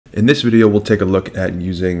In this video, we'll take a look at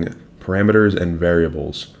using parameters and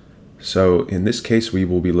variables. So in this case, we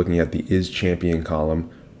will be looking at the isChampion column,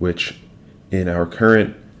 which in our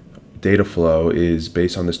current data flow is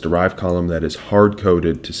based on this derived column that is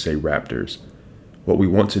hard-coded to say Raptors. What we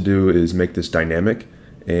want to do is make this dynamic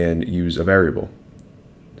and use a variable.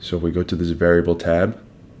 So if we go to this variable tab,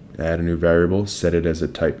 add a new variable, set it as a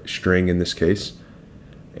type string in this case,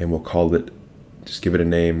 and we'll call it, just give it a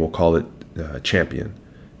name, we'll call it champion.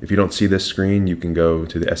 If you don't see this screen, you can go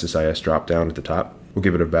to the SSIS drop-down at the top. We'll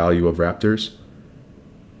give it a value of Raptors.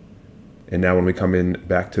 And now when we come in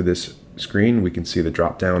back to this screen, we can see the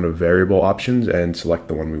drop-down of variable options and select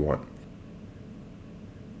the one we want.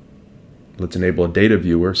 Let's enable a data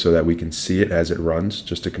viewer so that we can see it as it runs,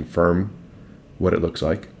 just to confirm what it looks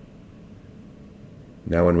like.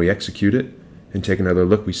 Now when we execute it and take another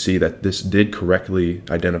look, we see that this did correctly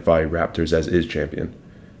identify Raptors as isChampion.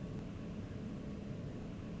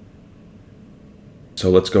 So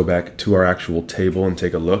let's go back to our actual table and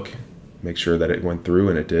take a look, make sure that it went through,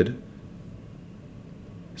 and it did.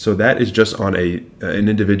 So that is just on an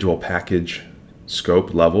individual package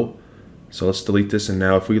scope level. So let's delete this, and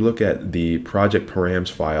now if we look at the project params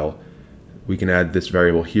file, we can add this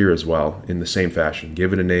variable here as well in the same fashion.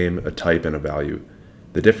 Give it a name, a type, and a value.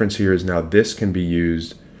 The difference here is now this can be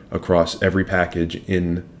used across every package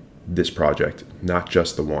in this project, not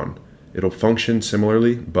just the one. It'll function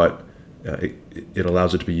similarly, but it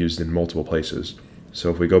allows it to be used in multiple places.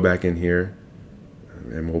 So if we go back in here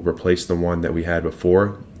and we'll replace the one that we had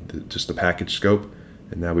before, just the package scope,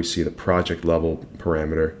 and now we see the project level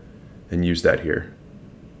parameter and use that here.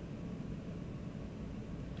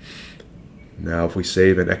 Now if we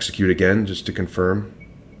save and execute again, just to confirm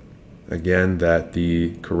again that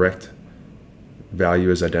the correct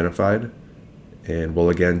value is identified, and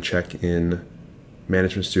we'll again check in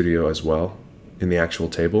Management Studio as well in the actual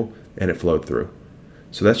table, and it flowed through.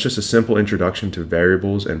 So that's just a simple introduction to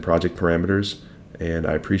variables and project parameters, and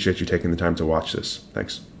I appreciate you taking the time to watch this.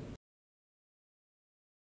 Thanks.